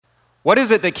What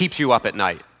is it that keeps you up at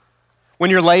night? When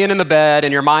you're laying in the bed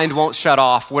and your mind won't shut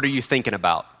off, what are you thinking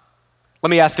about? Let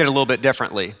me ask it a little bit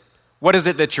differently. What is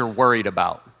it that you're worried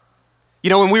about? You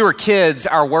know, when we were kids,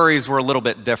 our worries were a little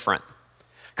bit different.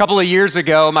 A couple of years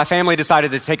ago, my family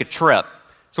decided to take a trip.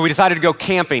 So we decided to go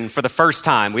camping for the first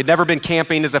time. We'd never been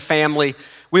camping as a family.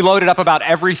 We loaded up about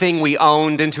everything we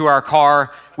owned into our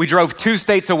car. We drove 2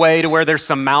 states away to where there's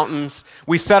some mountains.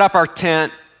 We set up our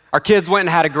tent. Our kids went and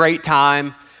had a great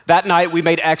time. That night, we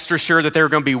made extra sure that they were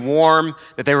going to be warm,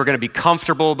 that they were going to be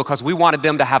comfortable, because we wanted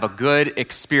them to have a good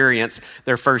experience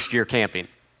their first year camping.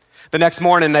 The next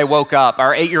morning, they woke up.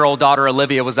 Our 8-year-old daughter,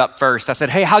 Olivia, was up first. I said,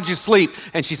 "Hey, how'd you sleep?"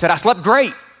 And she said, "I slept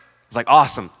great." I was like,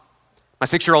 "Awesome." My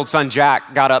 6-year-old son,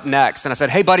 Jack, got up next. And I said,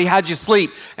 "Hey, buddy, how'd you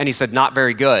sleep?" And he said, "Not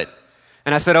very good."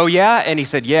 And I said, "Oh, yeah?" And he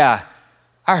said, "Yeah,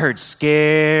 I heard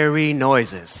scary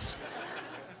noises."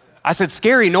 I said,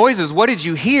 "Scary noises? What did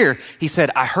you hear?" He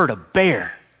said, "I heard a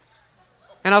bear."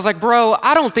 And I was like, "Bro,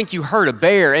 I don't think you heard a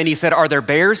bear." And he said, "Are there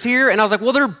bears here?" And I was like,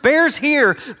 "Well, there are bears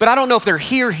here, but I don't know if they're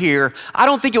here. I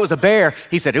don't think it was a bear."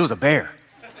 He said, "It was a bear."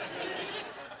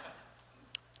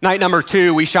 Night number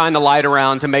 2, we shine the light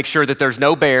around to make sure that there's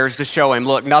no bears, to show him,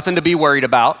 look, nothing to be worried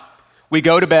about. We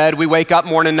go to bed, we wake up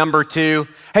morning number 2.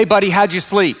 "Hey, buddy, how'd you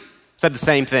sleep?" Said the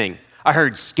same thing. "I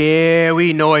heard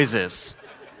scary noises.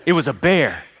 It was a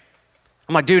bear."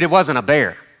 I'm like, "Dude, it wasn't a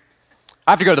bear."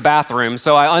 I have to go to the bathroom,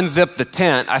 so I unzip the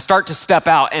tent. I start to step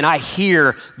out, and I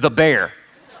hear the bear.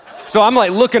 So I'm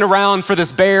like looking around for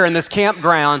this bear in this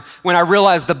campground when I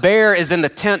realize the bear is in the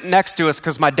tent next to us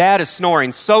because my dad is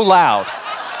snoring so loud.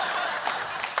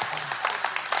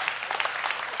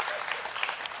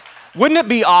 Wouldn't it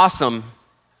be awesome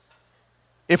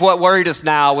if what worried us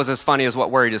now was as funny as what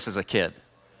worried us as a kid?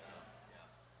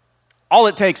 All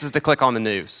it takes is to click on the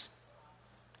news,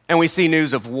 and we see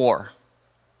news of war,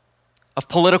 of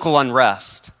political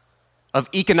unrest, of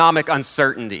economic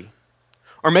uncertainty.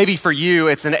 Or maybe for you,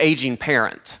 it's an aging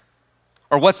parent.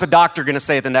 Or what's the doctor gonna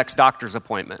say at the next doctor's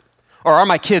appointment? Or are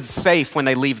my kids safe when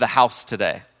they leave the house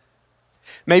today?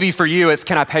 Maybe for you, it's,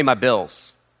 can I pay my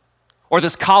bills? Or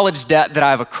this college debt that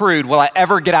I've accrued, will I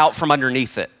ever get out from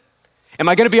underneath it? Am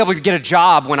I gonna be able to get a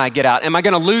job when I get out? Am I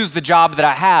gonna lose the job that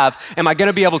I have? Am I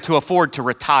gonna be able to afford to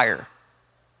retire?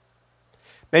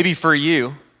 Maybe for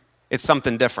you, it's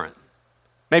something different.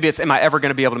 Maybe it's, am I ever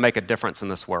gonna be able to make a difference in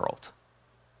this world?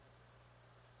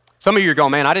 Some of you are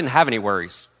going, "Man, I didn't have any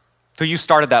worries till you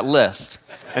started that list,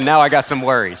 and now I got some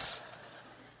worries."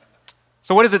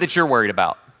 So what is it that you're worried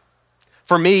about?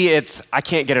 For me, it's, I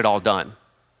can't get it all done.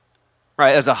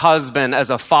 Right? As a husband, as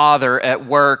a father, at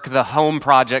work, the home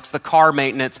projects, the car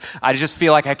maintenance, I just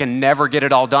feel like I can never get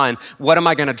it all done. What am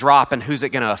I gonna drop and who's it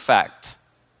gonna affect?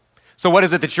 So what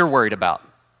is it that you're worried about?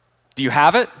 Do you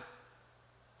have it?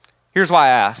 Here's why I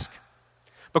ask.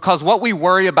 Because what we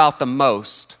worry about the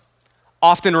most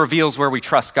often reveals where we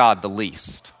trust God the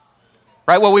least.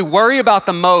 Right? What we worry about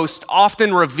the most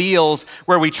often reveals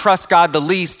where we trust God the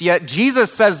least. Yet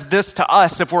Jesus says this to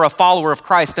us if we're a follower of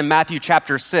Christ in Matthew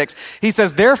chapter 6. He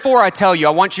says, "Therefore I tell you,"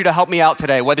 I want you to help me out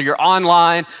today. Whether you're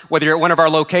online, whether you're at one of our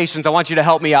locations, I want you to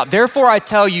help me out. "Therefore I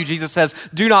tell you," Jesus says,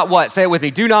 "do not" what? Say it with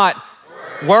me. Do not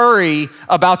worry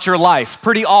about your life.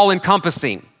 Pretty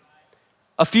all-encompassing.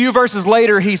 A few verses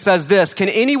later, he says this, "Can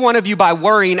any one of you by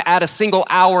worrying add a single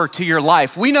hour to your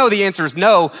life?" We know the answer is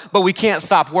no, but we can't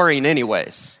stop worrying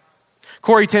anyways.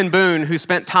 Corrie ten Boom, who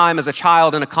spent time as a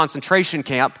child in a concentration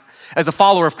camp, as a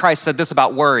follower of Christ, said this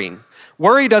about worrying.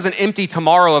 "Worry doesn't empty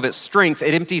tomorrow of its strength,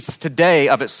 it empties today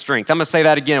of its strength." I'm gonna say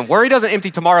that again. Worry doesn't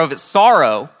empty tomorrow of its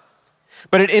sorrow,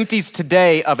 but it empties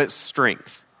today of its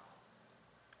strength.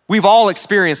 We've all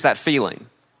experienced that feeling,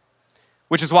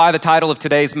 which is why the title of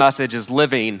today's message is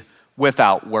Living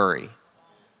Without Worry.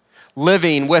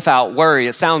 Living without worry.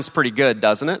 It sounds pretty good,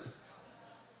 doesn't it?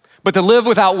 But to live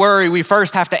without worry, we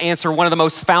first have to answer one of the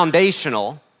most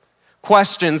foundational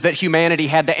questions that humanity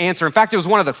had to answer. In fact, it was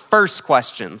one of the first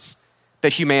questions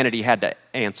that humanity had to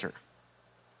answer.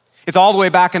 It's all the way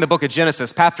back in the book of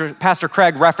Genesis. Pastor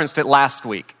Craig referenced it last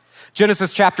week.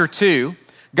 Genesis chapter 2,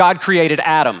 God created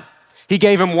Adam. He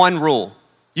gave him one rule.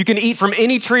 You can eat from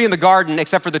any tree in the garden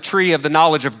except for the tree of the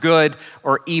knowledge of good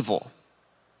or evil.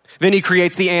 Then he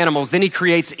creates the animals. Then he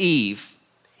creates Eve.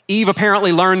 Eve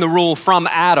apparently learned the rule from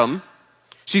Adam.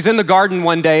 She's in the garden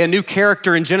one day. A new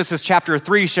character in Genesis chapter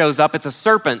 3 shows up. It's a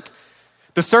serpent.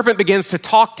 The serpent begins to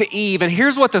talk to Eve, and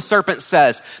here's what the serpent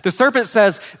says. The serpent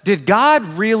says, "Did God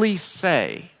really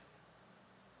say?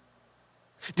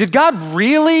 Did God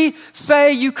really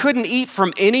say you couldn't eat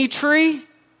from any tree?"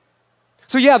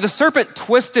 So yeah, the serpent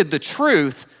twisted the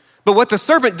truth, but what the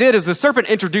serpent did is the serpent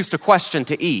introduced a question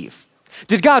to Eve.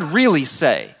 Did God really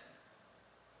say?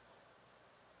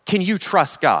 Can you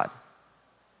trust God?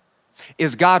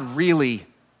 Is God really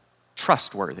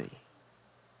trustworthy?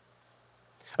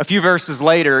 A few verses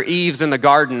later, Eve's in the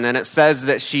garden, and it says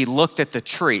that she looked at the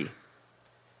tree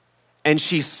and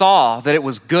she saw that it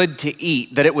was good to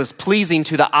eat, that it was pleasing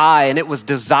to the eye, and it was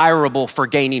desirable for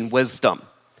gaining wisdom.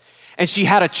 And she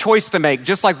had a choice to make,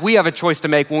 just like we have a choice to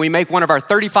make when we make one of our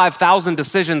 35,000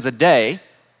 decisions a day.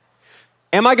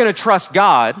 Am I gonna trust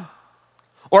God,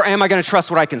 or am I gonna trust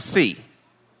what I can see?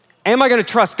 Am I gonna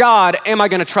trust God? Am I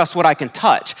gonna trust what I can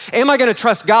touch? Am I gonna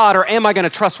trust God, or am I gonna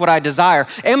trust what I desire?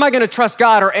 Am I gonna trust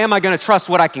God, or am I gonna trust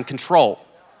what I can control?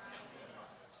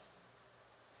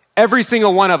 Every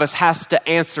single one of us has to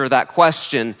answer that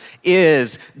question,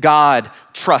 is God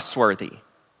trustworthy?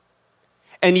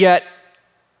 And yet,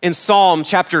 in Psalm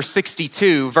chapter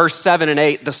 62, verse 7 and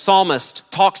 8, the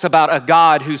psalmist talks about a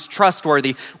God who's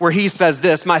trustworthy, where he says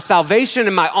this, my salvation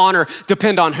and my honor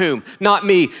depend on whom? Not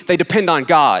me, they depend on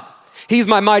God. He's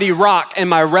my mighty rock and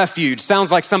my refuge.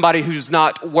 Sounds like somebody who's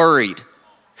not worried.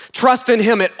 Trust in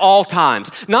him at all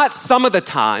times, not some of the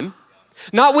time,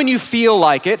 not when you feel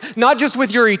like it, not just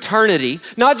with your eternity,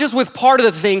 not just with part of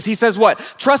the things. He says what?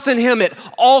 Trust in him at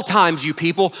all times, you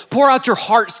people. Pour out your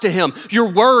hearts to him,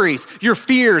 your worries, your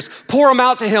fears, pour them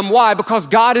out to him. Why? Because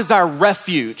God is our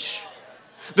refuge.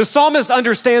 The psalmist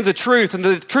understands a truth, and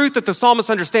the truth that the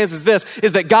psalmist understands is this,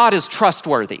 is that God is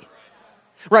trustworthy,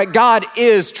 right? God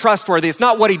is trustworthy. It's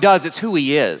not what he does, it's who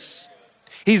he is.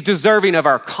 He's deserving of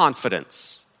our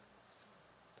confidence.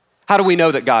 How do we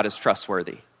know that God is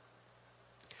trustworthy?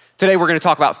 Today, we're going to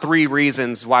talk about 3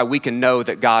 reasons why we can know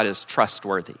that God is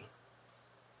trustworthy.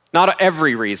 Not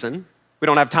every reason. We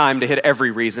don't have time to hit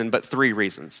every reason, but 3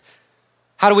 reasons.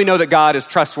 How do we know that God is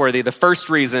trustworthy? The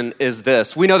first reason is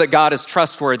this. We know that God is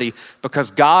trustworthy because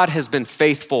God has been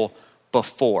faithful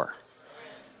before.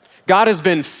 God has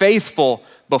been faithful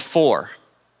before.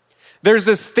 There's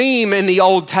this theme in the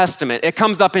Old Testament. It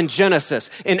comes up in Genesis,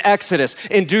 in Exodus,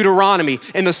 in Deuteronomy,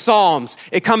 in the Psalms.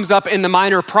 It comes up in the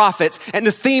minor prophets. And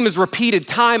this theme is repeated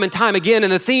time and time again.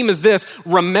 And the theme is this,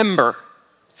 remember.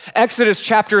 Exodus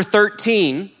chapter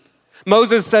 13,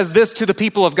 Moses says this to the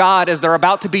people of God as they're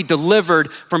about to be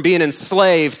delivered from being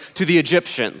enslaved to the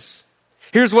Egyptians.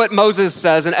 Here's what Moses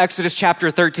says in Exodus chapter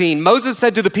 13. Moses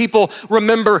said to the people,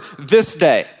 remember this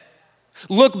day.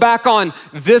 Look back on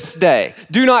this day.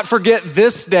 Do not forget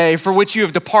this day for which you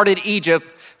have departed Egypt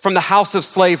from the house of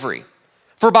slavery.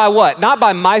 For by what? Not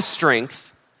by my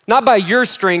strength, not by your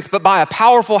strength, but by a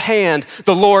powerful hand,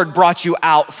 the Lord brought you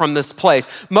out from this place.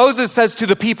 Moses says to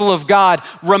the people of God,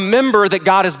 remember that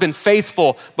God has been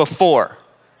faithful before.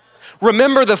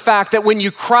 Remember the fact that when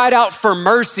you cried out for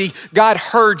mercy, God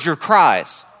heard your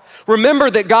cries. Remember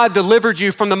that God delivered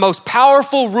you from the most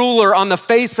powerful ruler on the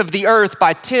face of the earth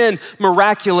by 10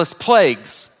 miraculous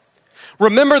plagues.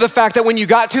 Remember the fact that when you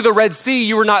got to the Red Sea,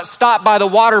 you were not stopped by the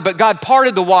water, but God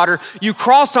parted the water. You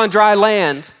crossed on dry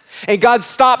land, and God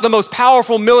stopped the most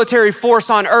powerful military force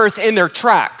on earth in their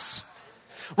tracks.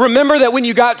 Remember that when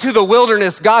you got to the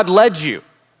wilderness, God led you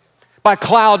by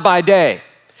cloud by day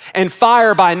and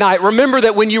fire by night. Remember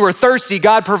that when you were thirsty,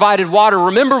 God provided water.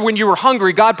 Remember when you were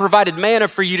hungry, God provided manna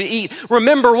for you to eat.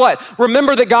 Remember what?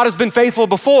 Remember that God has been faithful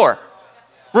before.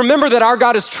 Remember that our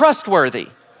God is trustworthy,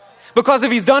 because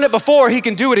if he's done it before, he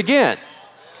can do it again,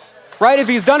 right? If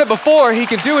he's done it before, he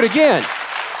can do it again.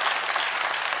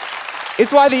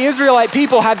 It's why the Israelite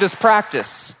people had this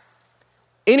practice.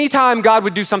 Anytime God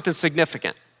would do something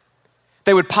significant,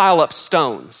 they would pile up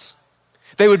stones.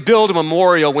 They would build a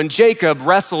memorial when Jacob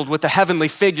wrestled with the heavenly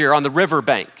figure on the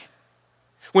riverbank.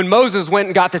 When Moses went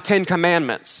and got the 10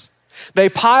 Commandments, they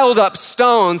piled up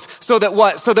stones so that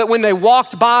what? So that when they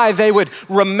walked by, they would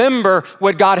remember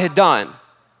what God had done,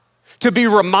 to be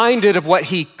reminded of what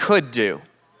he could do.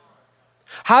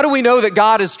 How do we know that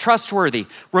God is trustworthy?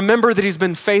 Remember that he's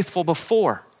been faithful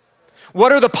before.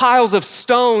 What are the piles of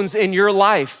stones in your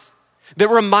life that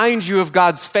remind you of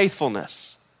God's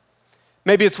faithfulness?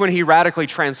 Maybe it's when he radically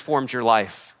transformed your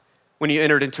life, when you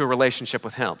entered into a relationship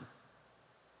with him.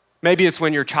 Maybe it's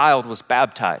when your child was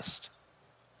baptized.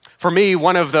 For me,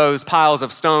 one of those piles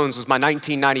of stones was my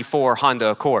 1994 Honda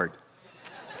Accord.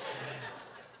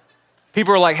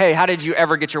 People were like, hey, how did you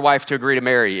ever get your wife to agree to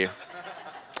marry you?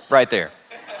 Right there.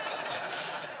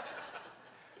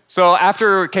 So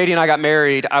after Katie and I got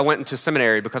married, I went into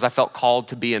seminary because I felt called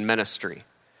to be in ministry.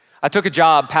 I took a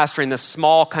job pastoring this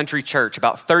small country church.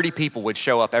 About 30 people would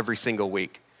show up every single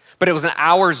week. But it was an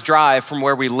hour's drive from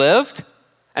where we lived,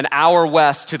 an hour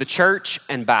west to the church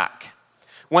and back.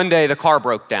 One day, the car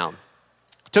broke down.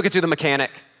 Took it to the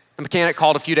mechanic. The mechanic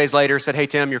called a few days later, said, hey,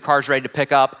 Tim, your car's ready to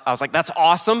pick up. I was like, that's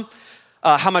awesome.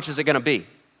 How much is it gonna be?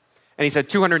 And he said,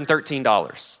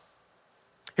 $213.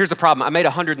 Here's the problem. I made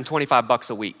 $125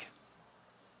 a week.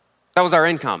 That was our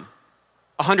income.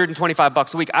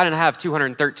 $125 a week. I didn't have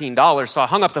 $213. So I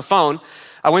hung up the phone.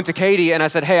 I went to Katie and I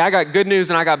said, hey, I got good news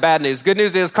and I got bad news. Good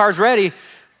news is car's ready.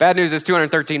 Bad news is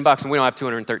 $213 and we don't have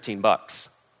 $213.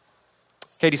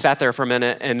 Katie sat there for a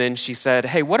minute and then she said,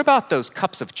 hey, what about those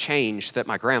cups of change that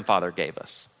my grandfather gave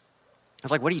us? I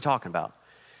was like, what are you talking about?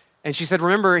 And she said,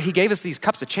 remember, he gave us these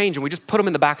cups of change and we just put them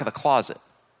in the back of the closet.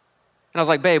 And I was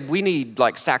like, babe, we need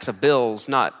like stacks of bills,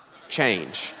 not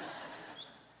change.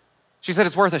 She said,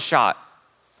 it's worth a shot.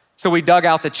 So we dug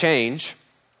out the change.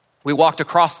 We walked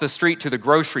across the street to the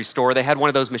grocery store. They had one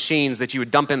of those machines that you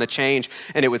would dump in the change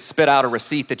and it would spit out a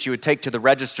receipt that you would take to the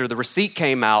register. The receipt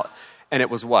came out and it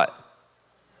was what?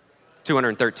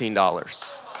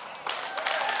 $213.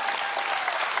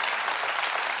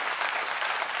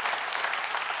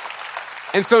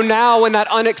 And so now when that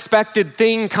unexpected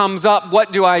thing comes up,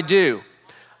 what do?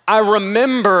 I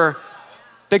remember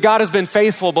that God has been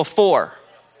faithful before.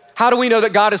 How do we know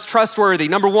that God is trustworthy?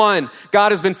 Number one,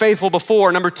 God has been faithful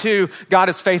before. Number two, God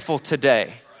is faithful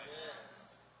today.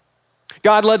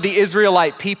 God led the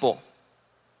Israelite people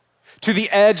to the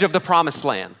edge of the promised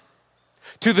land,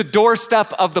 to the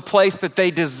doorstep of the place that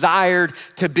they desired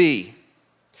to be.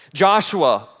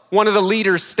 Joshua, one of the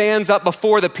leaders, stands up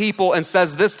before the people and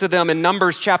says this to them in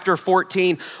Numbers chapter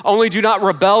 14, only do not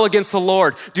rebel against the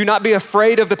Lord. Do not be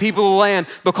afraid of the people of the land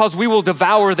because we will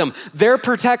devour them. Their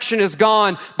protection is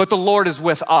gone, but the Lord is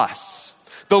with us.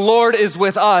 The Lord is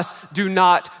with us. Do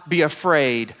not be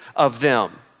afraid of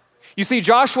them. You see,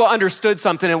 Joshua understood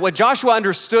something, and what Joshua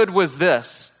understood was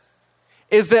this,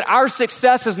 is that our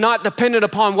success is not dependent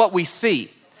upon what we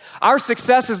see. Our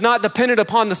success is not dependent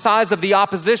upon the size of the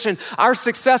opposition. Our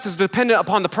success is dependent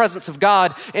upon the presence of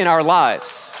God in our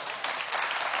lives.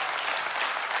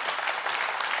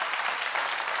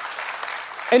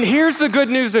 And here's the good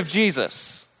news of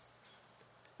Jesus.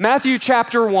 Matthew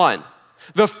chapter 1,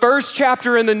 the first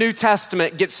chapter in the New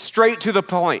Testament, gets straight to the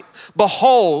point.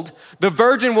 Behold, the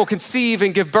virgin will conceive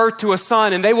and give birth to a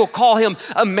son, and they will call him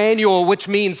Emmanuel, which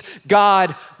means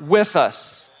God with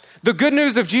us. The good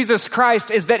news of Jesus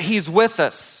Christ is that he's with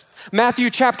us.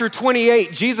 Matthew chapter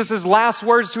 28, Jesus' last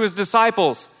words to his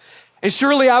disciples, and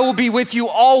surely I will be with you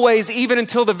always, even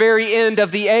until the very end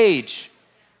of the age.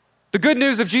 The good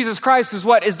news of Jesus Christ is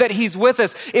what? Is that he's with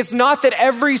us. It's not that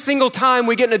every single time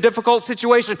we get in a difficult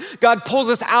situation, God pulls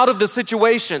us out of the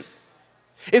situation.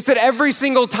 It's that every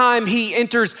single time he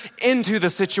enters into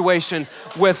the situation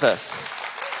with us.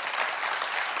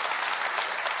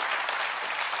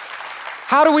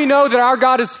 How do we know that our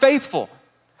God is faithful?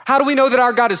 How do we know that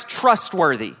our God is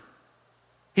trustworthy?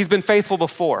 He's been faithful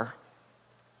before,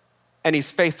 and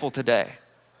he's faithful today.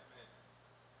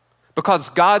 Because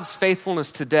God's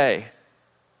faithfulness today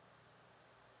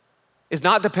is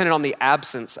not dependent on the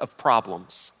absence of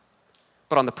problems,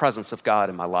 but on the presence of God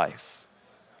in my life.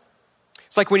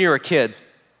 It's like when you were a kid.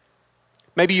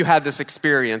 Maybe you had this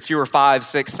experience. You were 5,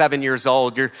 6, 7 years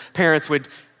old. Your parents would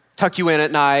tuck you in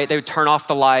at night. They would turn off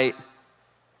the light.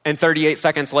 And 38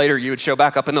 seconds later, you would show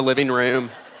back up in the living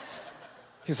room.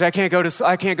 You'd say, I can't go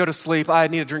to sleep. I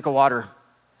need a drink of water.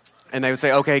 And they would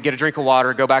say, okay, get a drink of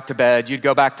water, go back to bed. You'd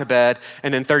go back to bed.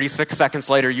 And then 36 seconds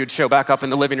later, you'd show back up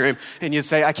in the living room and you'd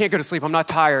say, I can't go to sleep. I'm not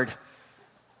tired.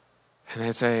 And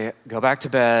they'd say, go back to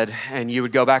bed. And you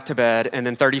would go back to bed. And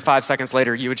then 35 seconds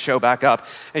later, you would show back up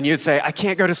and you'd say, I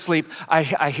can't go to sleep.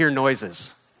 I hear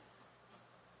noises.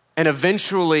 And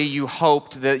eventually you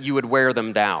hoped that you would wear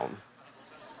them down.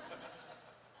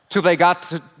 Till they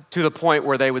got to the point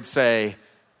where they would say,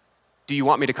 do you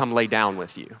want me to come lay down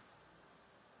with you?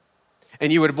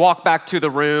 And you would walk back to the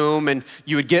room and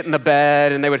you would get in the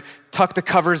bed and they would tuck the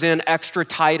covers in extra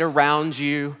tight around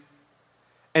you.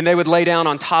 And they would lay down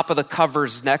on top of the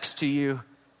covers next to you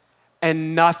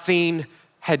and nothing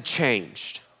had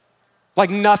changed. Like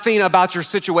nothing about your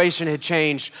situation had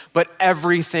changed, but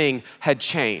everything had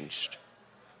changed.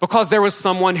 Because there was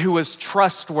someone who was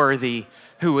trustworthy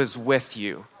who was with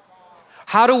you.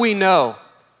 How do we know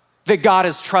that God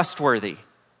is trustworthy?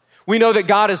 We know that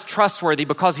God is trustworthy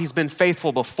because he's been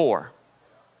faithful before.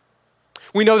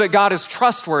 We know that God is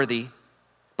trustworthy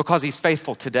because he's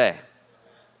faithful today.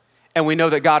 And we know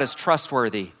that God is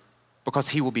trustworthy because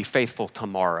he will be faithful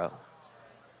tomorrow.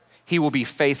 He will be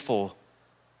faithful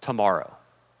tomorrow.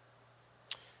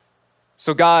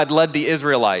 So God led the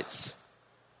Israelites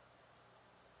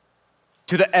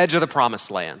to the edge of the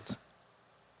promised land.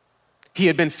 He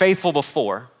had been faithful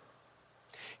before.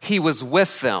 He was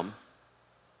with them.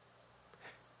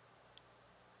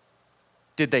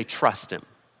 Did they trust him?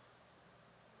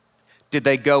 Did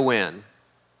they go in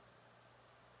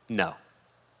No.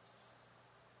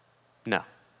 No.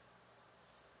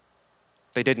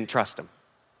 They didn't trust him.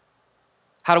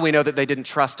 How do we know that they didn't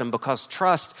trust him? Because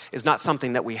trust is not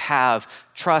something that we have.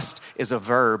 Trust is a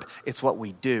verb. It's what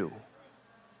we do.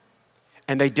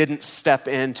 And they didn't step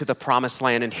into the promised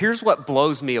land. And here's what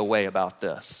blows me away about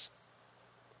this.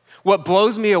 What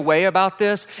blows me away about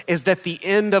this is that the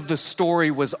end of the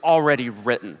story was already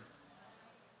written.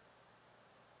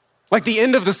 Like the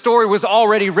end of the story was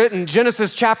already written.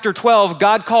 Genesis chapter 12,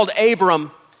 God called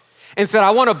Abram and said,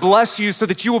 I want to bless you so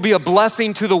that you will be a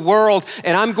blessing to the world,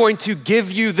 and I'm going to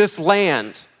give you this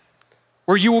land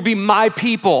where you will be my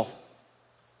people.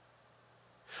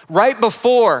 Right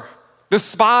before the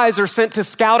spies are sent to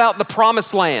scout out the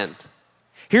promised land,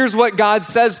 here's what God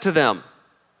says to them.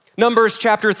 Numbers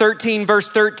chapter 13, verse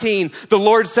 13, the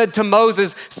Lord said to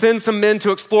Moses, send some men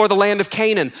to explore the land of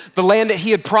Canaan, the land that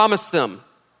he had promised them.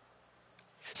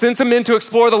 Send some men to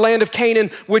explore the land of Canaan,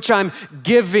 which I'm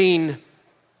giving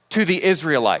to the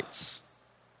Israelites.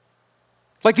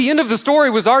 Like the end of the story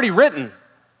was already written.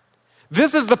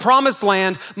 This is the promised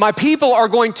land. My people are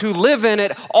going to live in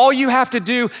it. All you have to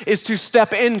do is to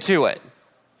step into it.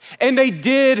 And they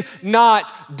did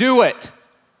not do it.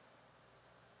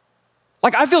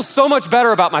 Like I feel so much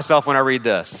better about myself when I read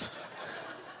this.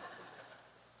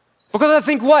 Because I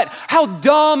think, what? How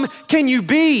dumb can you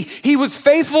be? He was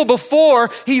faithful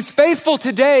before, he's faithful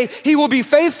today, he will be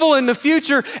faithful in the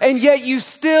future, and yet you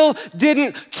still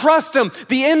didn't trust him.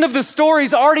 The end of the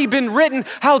story's already been written.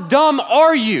 How dumb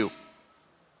are you?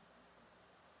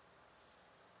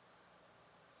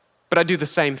 But I do the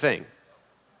same thing.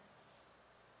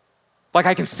 Like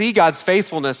I can see God's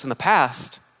faithfulness in the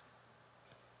past.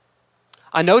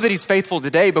 I know that he's faithful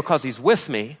today because he's with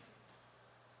me.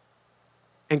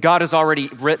 And God has already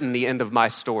written the end of my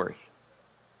story.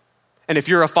 And if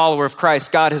you're a follower of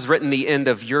Christ, God has written the end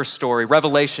of your story.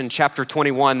 Revelation chapter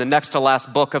 21, the next to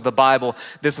last book of the Bible,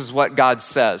 this is what God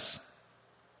says.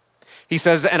 He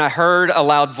says, and I heard a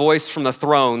loud voice from the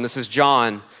throne. This is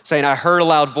John saying, I heard a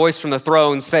loud voice from the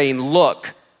throne saying,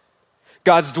 look,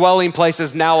 God's dwelling place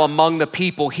is now among the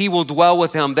people. He will dwell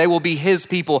with them. They will be his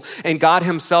people, and God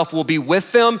himself will be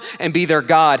with them and be their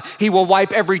God. He will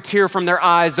wipe every tear from their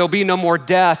eyes. There'll be no more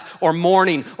death or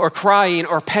mourning or crying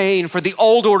or pain, for the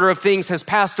old order of things has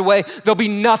passed away. There'll be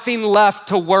nothing left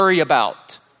to worry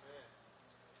about.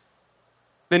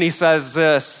 Then he says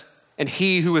this, and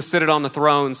he who is seated on the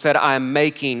throne said, I am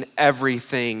making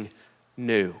everything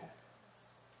new.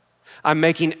 I'm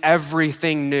making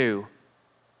everything new.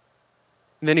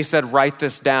 And then he said, write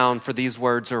this down, for these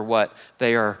words are what?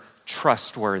 They are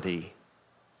trustworthy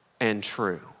and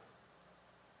true.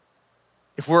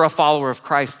 If we're a follower of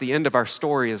Christ, the end of our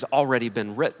story has already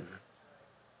been written.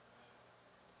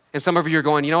 And some of you are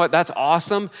going, you know what, that's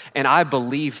awesome, and I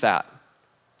believe that.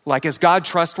 Like, is God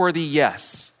trustworthy?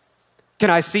 Yes.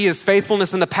 Can I see his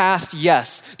faithfulness in the past?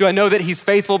 Yes. Do I know that he's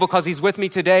faithful because he's with me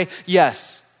today?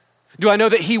 Yes. Do I know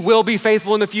that he will be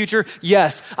faithful in the future?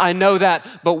 Yes, I know that.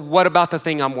 But what about the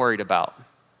thing I'm worried about?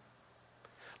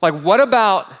 Like, what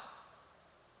about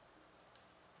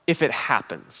if it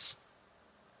happens?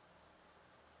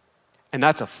 And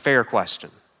that's a fair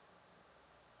question.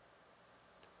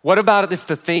 What about if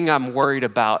the thing I'm worried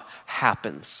about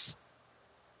happens?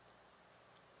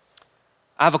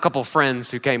 I have a couple friends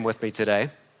who came with me today,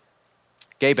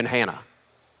 Gabe and Hannah.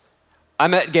 I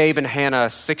met Gabe and Hannah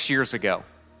 6 years ago.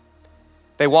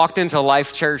 They walked into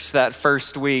Life Church that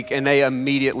first week and they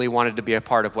immediately wanted to be a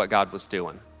part of what God was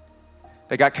doing.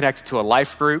 They got connected to a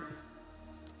life group,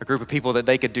 a group of people that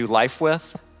they could do life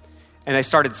with, and they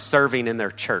started serving in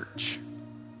their church.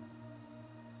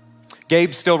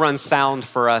 Gabe still runs sound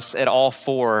for us at all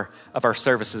 4 of our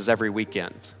services every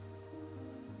weekend.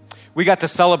 We got to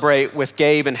celebrate with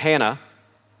Gabe and Hannah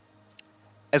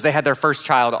as they had their first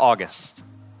child, August.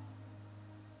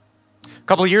 A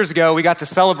couple of years ago, we got to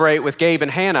celebrate with Gabe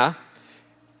and Hannah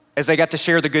as they got to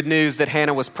share the good news that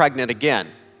Hannah was pregnant again.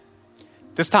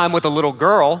 This time with a little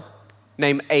girl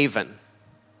named Avon.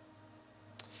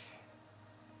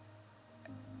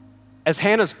 As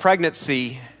Hannah's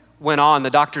pregnancy went on, the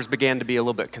doctors began to be a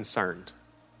little bit concerned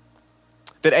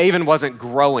that Avon wasn't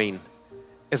growing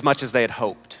as much as they had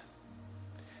hoped.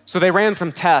 So they ran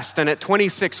some tests, and at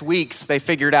 26 weeks, they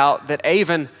figured out that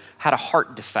Avon had a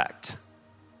heart defect.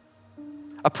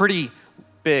 A pretty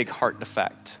big heart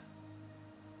defect.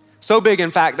 So big,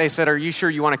 in fact, they said, are you sure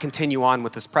you want to continue on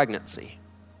with this pregnancy?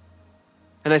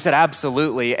 And they said,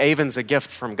 absolutely, Avon's a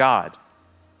gift from God.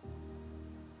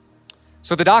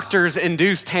 So the doctors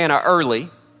induced Hannah early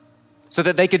so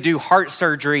that they could do heart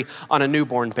surgery on a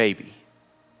newborn baby.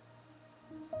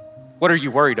 What are you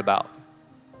worried about?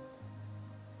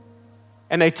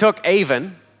 And they took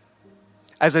Avon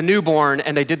as a newborn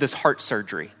and they did this heart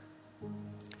surgery.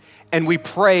 And we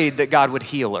prayed that God would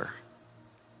heal her.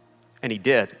 And he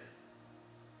did.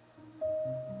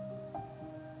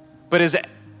 But as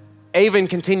Avon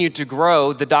continued to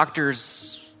grow, the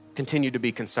doctors continued to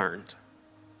be concerned.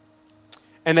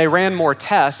 And they ran more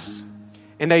tests,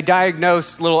 and they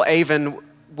diagnosed little Avon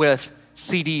with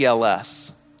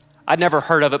CDLS. I'd never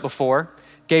heard of it before.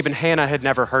 Gabe and Hannah had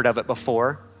never heard of it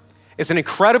before. It's an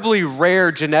incredibly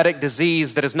rare genetic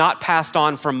disease that is not passed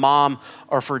on from mom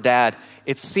or from dad.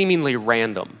 It's seemingly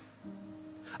random.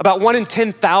 About 1 in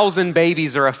 10,000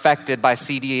 babies are affected by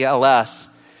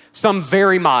CDLS, some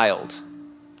very mild,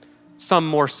 some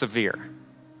more severe.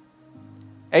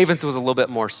 Avon's was a little bit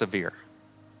more severe.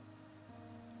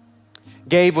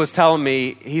 Gabe was telling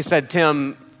me, he said,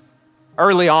 Tim,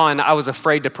 early on, I was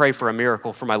afraid to pray for a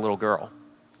miracle for my little girl.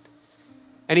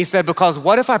 And he said, because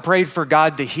what if I prayed for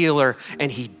God to heal her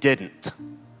and he didn't?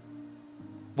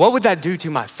 What would that do to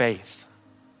my faith?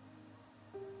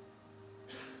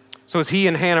 So as he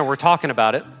and Hannah were talking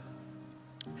about it,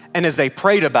 and as they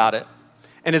prayed about it,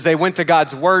 and as they went to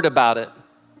God's word about it,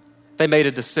 they made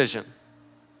a decision.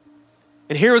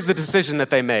 And here was the decision that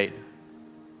they made.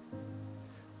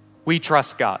 We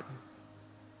trust God.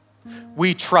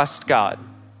 We trust God.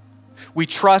 We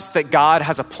trust that God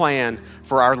has a plan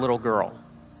for our little girl.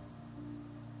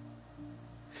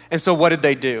 And so what did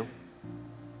they do?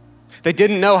 They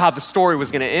didn't know how the story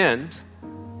was going to end,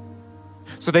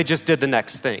 so they just did the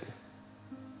next thing.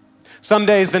 Some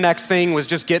days the next thing was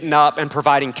just getting up and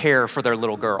providing care for their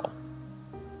little girl.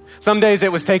 Some days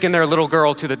it was taking their little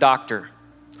girl to the doctor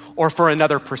or for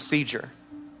another procedure.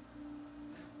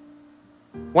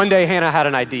 One day Hannah had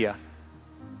an idea,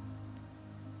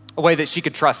 a way that she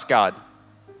could trust God.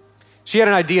 She had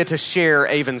an idea to share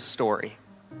Avon's story.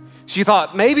 She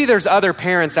thought maybe there's other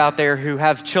parents out there who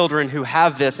have children who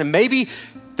have this, and maybe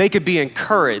they could be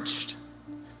encouraged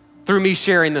through me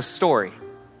sharing this story.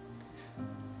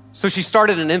 So she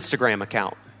started an Instagram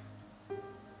account.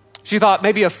 She thought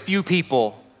maybe a few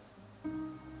people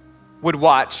would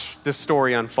watch this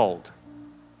story unfold.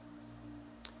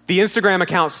 The Instagram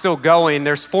account's still going.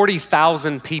 There's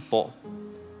 40,000 people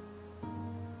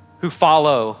who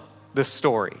follow this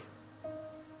story.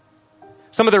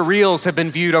 Some of their reels have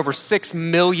been viewed over 6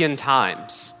 million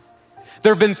times.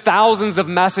 There have been thousands of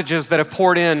messages that have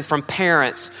poured in from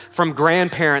parents, from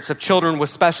grandparents of children with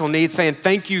special needs saying,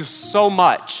 thank you so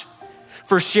much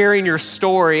for sharing your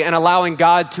story and allowing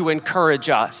God to encourage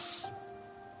us.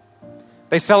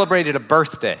 They celebrated a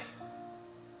birthday.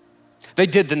 They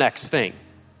did the next thing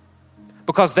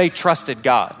because they trusted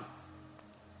God.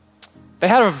 They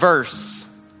had a verse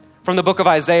from the book of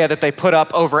Isaiah that they put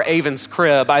up over Avon's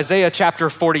crib. Isaiah chapter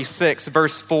 46,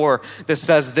 verse 4, that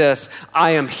says this,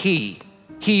 I am he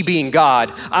being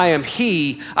God. I am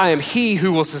he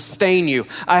who will sustain you.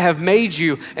 I have made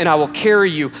you and I will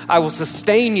carry you. I will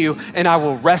sustain you and I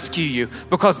will rescue you.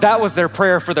 Because that was their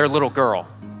prayer for their little girl.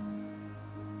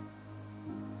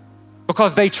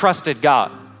 Because they trusted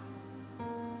God.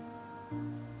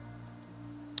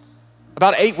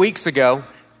 About 8 weeks ago,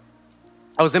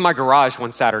 I was in my garage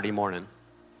one Saturday morning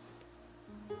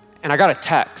and I got a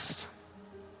text.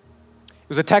 It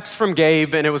was a text from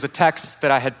Gabe and it was a text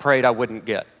that I had prayed I wouldn't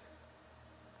get.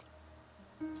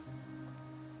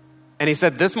 And he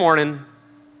said, this morning,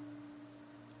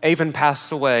 Avon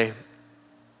passed away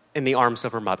in the arms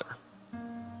of her mother.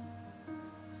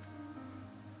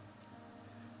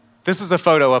 This is a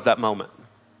photo of that moment.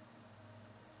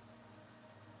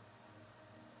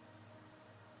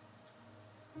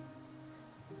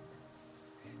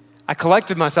 I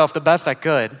collected myself the best I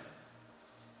could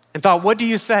and thought, what do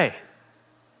you say?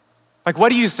 Like, what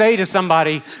do you say to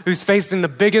somebody who's facing the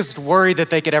biggest worry that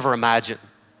they could ever imagine?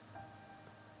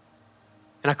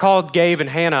 And I called Gabe and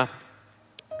Hannah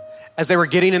as they were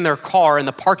getting in their car in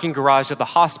the parking garage of the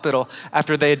hospital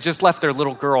after they had just left their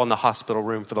little girl in the hospital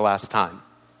room for the last time.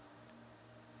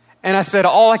 And I said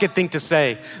all I could think to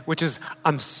say, which is,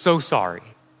 I'm so sorry.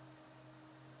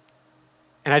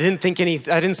 And I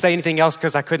didn't say anything else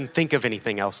because I couldn't think of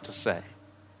anything else to say.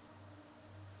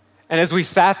 And as we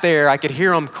sat there, I could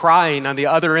hear them crying on the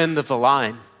other end of the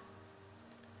line.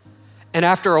 And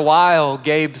after a while,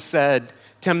 Gabe said,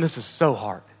 Tim, this is so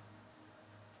hard.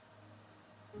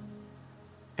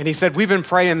 And he said, we've been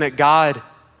praying that God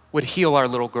would heal our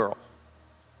little girl.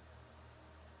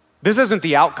 This isn't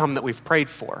the outcome that we've prayed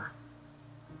for,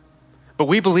 but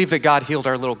we believe that God healed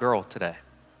our little girl today.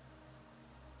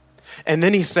 And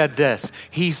then he said this,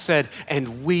 he said,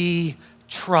 and we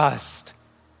trust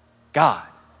God.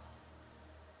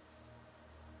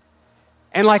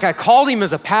 And like I called him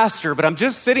as a pastor, but I'm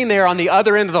just sitting there on the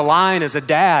other end of the line as a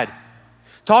dad,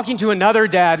 talking to another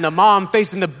dad and a mom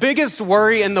facing the biggest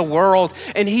worry in the world.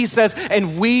 And he says,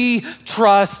 and we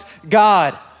trust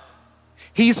God.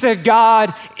 He said,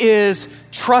 God is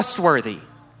trustworthy.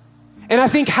 And I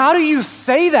think, how do you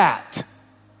say that?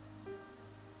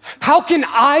 How can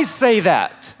I say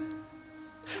that?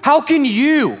 How can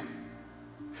you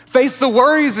face the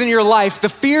worries in your life, the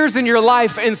fears in your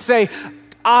life, and say,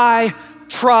 I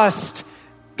trust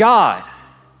God?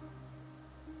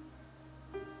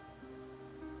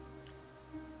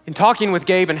 In talking with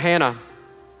Gabe and Hannah,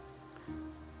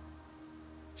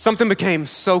 something became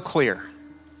so clear.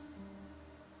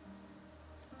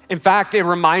 In fact, it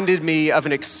reminded me of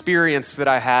an experience that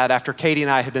I had after Katie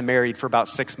and I had been married for about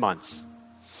 6 months.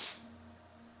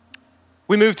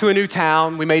 We moved to a new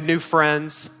town, we made new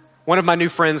friends. One of my new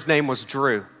friends' name was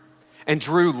Drew, and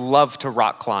Drew loved to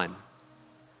rock climb.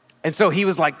 And so he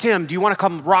was like, Tim, do you wanna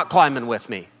come rock climbing with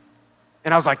me?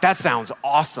 And I was like, that sounds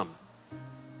awesome.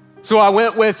 So I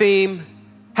went with him,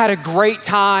 had a great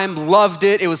time, loved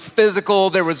it. It was physical,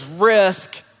 there was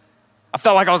risk. I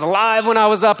felt like I was alive when I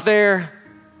was up there.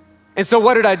 And so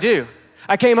what did I do?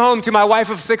 I came home to my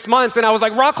wife of 6 months and I was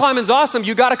like, rock climbing's awesome,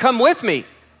 you gotta come with me.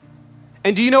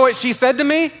 And do you know what she said to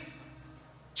me?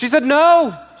 She said,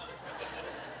 no.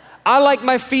 I like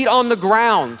my feet on the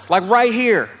ground, like right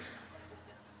here.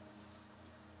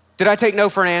 Did I take no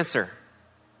for an answer?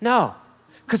 No,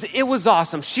 because it was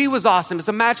awesome. She was awesome. It's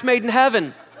a match made in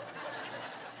heaven.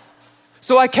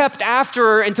 So I kept after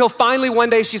her until finally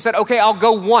one day she said, okay, I'll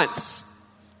go once,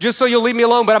 just so you'll leave me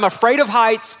alone, but I'm afraid of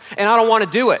heights and I don't want to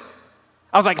do it.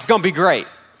 I was like, it's gonna be great.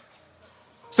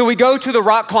 So we go to the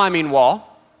rock climbing wall.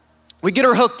 We get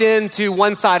her hooked into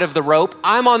one side of the rope.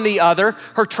 I'm on the other.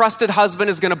 Her trusted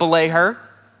husband is gonna belay her.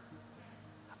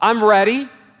 I'm ready.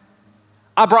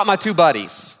 I brought my 2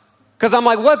 buddies. Because I'm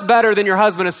like, what's better than your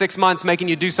husband of 6 months making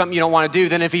you do something you don't wanna do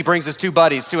than if he brings his 2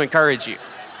 buddies to encourage you?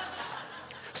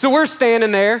 So we're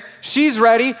standing there, she's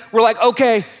ready. We're like,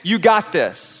 okay, you got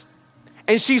this.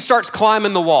 And she starts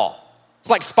climbing the wall. It's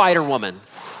like Spider-Woman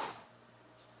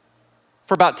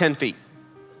for about 10 feet.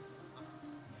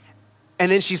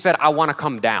 And then she said, I wanna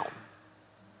come down.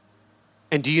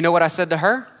 And do you know what I said to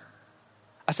her?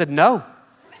 I said, no.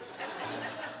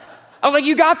 I was like,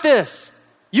 you got this.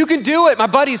 You can do it. My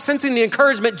buddies, sensing the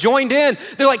encouragement, joined in.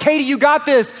 They're like, Katie, you got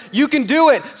this. You can do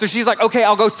it. So she's like, okay,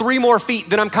 I'll go 3 more feet,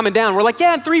 then I'm coming down. We're like,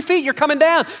 yeah, in 3 feet, you're coming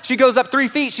down. She goes up 3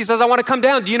 feet. She says, I wanna come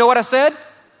down. Do you know what I said?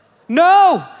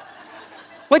 No.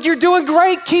 Like, you're doing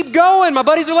great, keep going. My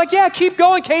buddies are like, yeah, keep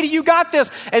going, Katie, you got this.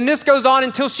 And this goes on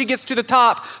until she gets to the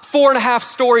top, 4.5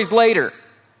 stories later.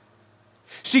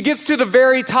 She gets to the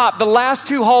very top, the last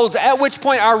 2 holds, at which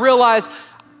point I realize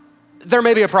there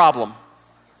may be a problem.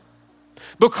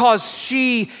 Because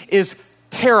she is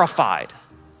terrified.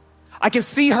 I can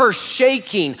see her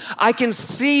shaking. I can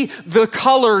see the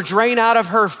color drain out of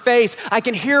her face. I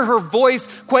can hear her voice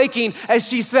quaking as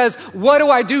she says, what do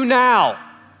I do now?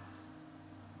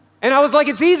 And I was like,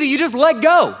 it's easy, you just let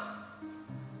go.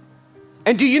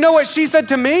 And do you know what she said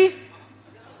to me?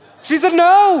 She said,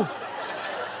 no.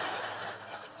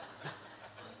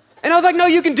 And I was like, no,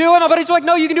 you can do it. My buddies were like,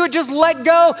 no, you can do it, just let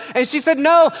go. And she said,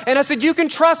 no. And I said, you can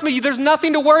trust me, there's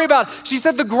nothing to worry about. She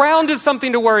said, the ground is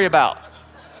something to worry about.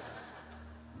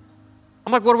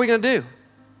 I'm like, what are we gonna do?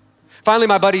 Finally,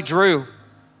 my buddy Drew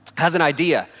has an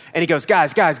idea. And he goes,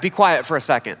 guys, be quiet for a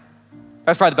second.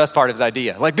 That's probably the best part of his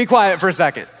idea. Like, be quiet for a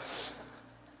second.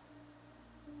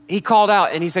 He called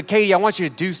out and he said, Katie, I want you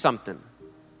to do something.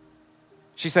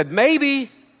 She said, maybe.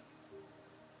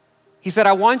 He said,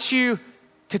 I want you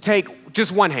to take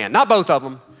just one hand, not both of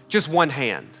them, just one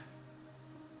hand.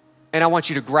 And I want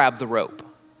you to grab the rope.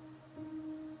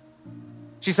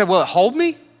 She said, will it hold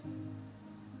me?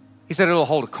 He said, it'll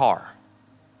hold a car.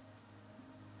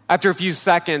 After a few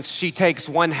seconds, she takes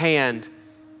one hand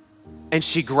and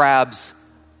she grabs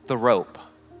the rope.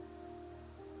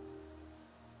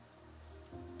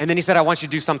 And then he said, I want you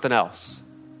to do something else.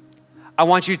 I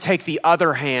want you to take the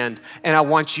other hand and I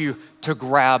want you to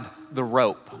grab the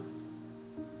rope.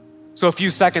 So a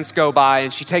few seconds go by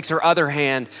and she takes her other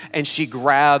hand and she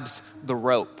grabs the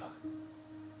rope.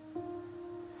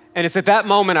 And it's at that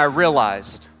moment I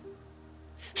realized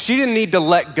she didn't need to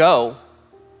let go.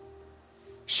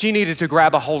 She needed to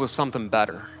grab a hold of something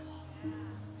better.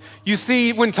 You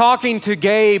see, when talking to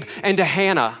Gabe and to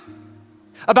Hannah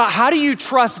about how do you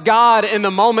trust God in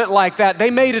the moment like that,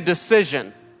 they made a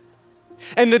decision.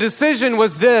 And the decision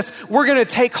was this: we're gonna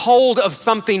take hold of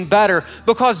something better,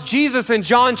 because Jesus in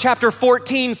John chapter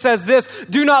 14 says this: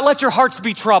 do not let your hearts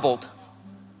be troubled.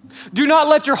 Do not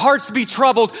let your hearts be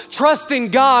troubled. Trust in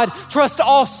God. Trust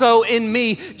also in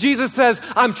me. Jesus says,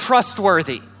 I'm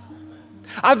trustworthy.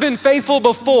 I've been faithful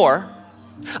before.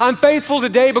 I'm faithful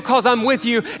today because I'm with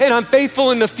you, and I'm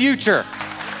faithful in the future.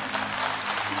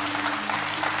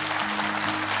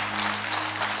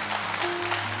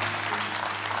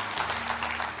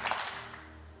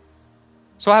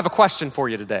 So I have a question for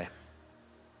you today.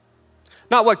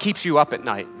 Not what keeps you up at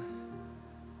night.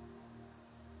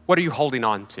 What are you holding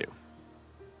on to?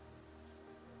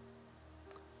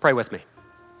 Pray with me.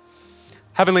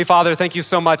 Heavenly Father, thank you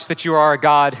so much that you are a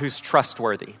God who's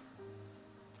trustworthy.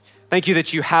 Thank you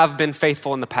that you have been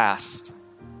faithful in the past.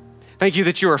 Thank you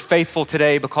that you are faithful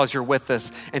today because you're with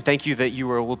us, and thank you that you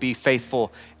will be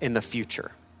faithful in the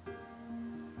future.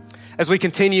 As we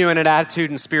continue in an attitude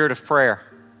and spirit of prayer,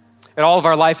 at all of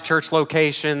our Life Church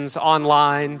locations,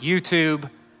 online, YouTube,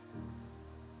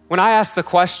 when I ask the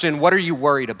question, what are you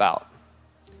worried about?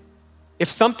 If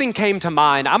something came to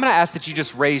mind, I'm gonna ask that you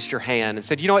just raised your hand and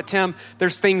said, you know what, Tim,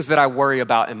 there's things that I worry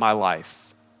about in my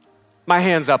life. My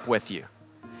hand's up with you.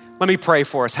 Let me pray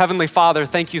for us. Heavenly Father,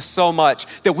 thank you so much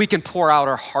that we can pour out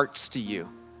our hearts to you.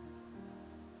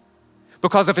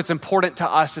 Because if it's important to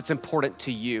us, it's important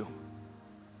to you.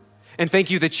 And thank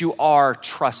you that you are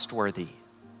trustworthy.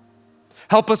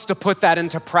 Help us to put that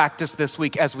into practice this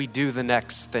week as we do the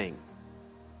next thing.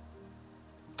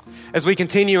 As we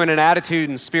continue in an attitude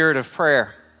and spirit of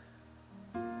prayer,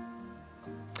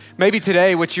 maybe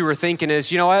today what you were thinking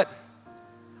is, you know what?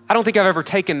 I don't think I've ever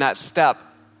taken that step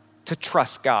to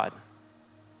trust God.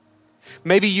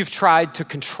 Maybe you've tried to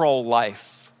control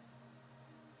life.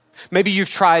 Maybe you've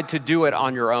tried to do it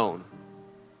on your own.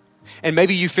 And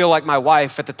maybe you feel like my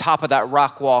wife at the top of that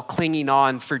rock wall, clinging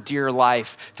on for dear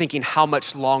life, thinking, how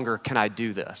much longer can I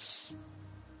do this?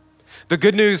 The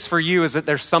good news for you is that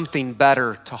there's something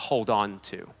better to hold on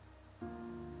to.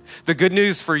 The good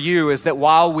news for you is that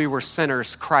while we were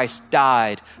sinners, Christ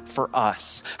died for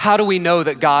us. How do we know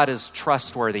that God is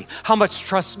trustworthy? How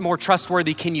much more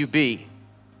trustworthy can you be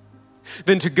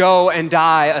than to go and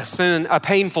die a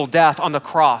painful death on the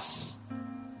cross?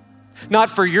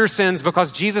 Not for your sins,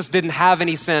 because Jesus didn't have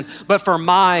any sin, but for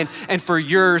mine and for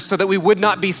yours, so that we would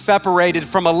not be separated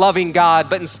from a loving God,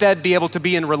 but instead be able to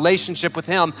be in relationship with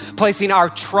him, placing our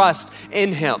trust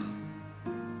in him.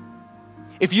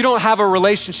 If you don't have a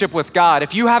relationship with God,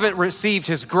 if you haven't received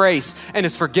his grace and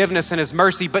his forgiveness and his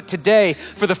mercy, but today,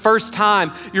 for the first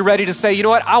time, you're ready to say, you know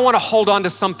what? I want to hold on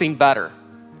to something better.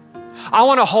 I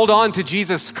want to hold on to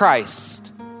Jesus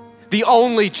Christ, the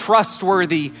only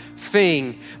trustworthy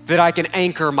thing that I can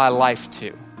anchor my life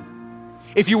to.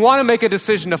 If you want to make a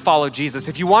decision to follow Jesus,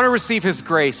 if you want to receive his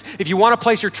grace, if you want to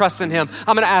place your trust in him,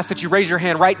 I'm going to ask that you raise your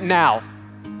hand right now,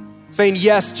 saying,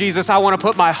 yes, Jesus, I want to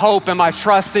put my hope and my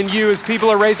trust in you. As people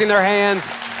are raising their hands,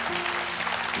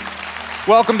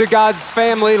 welcome to God's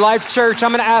family, Life Church.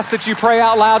 I'm going to ask that you pray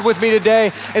out loud with me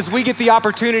today as we get the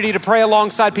opportunity to pray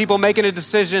alongside people making a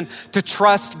decision to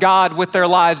trust God with their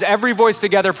lives. Every voice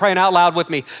together praying out loud with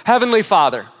me. Heavenly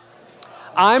Father,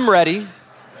 I'm ready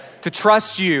to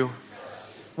trust you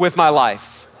with my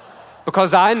life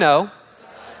because I know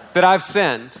that I've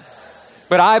sinned,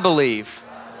 but I believe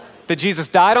that Jesus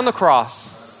died on the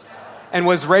cross and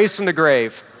was raised from the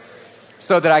grave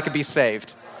so that I could be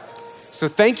saved. So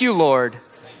thank you, Lord,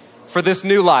 for this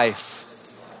new life,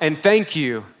 and thank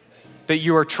you that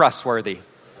you are trustworthy.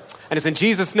 And it's in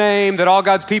Jesus' name that all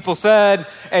God's people said,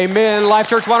 amen. Life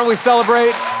Church, why don't we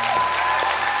celebrate?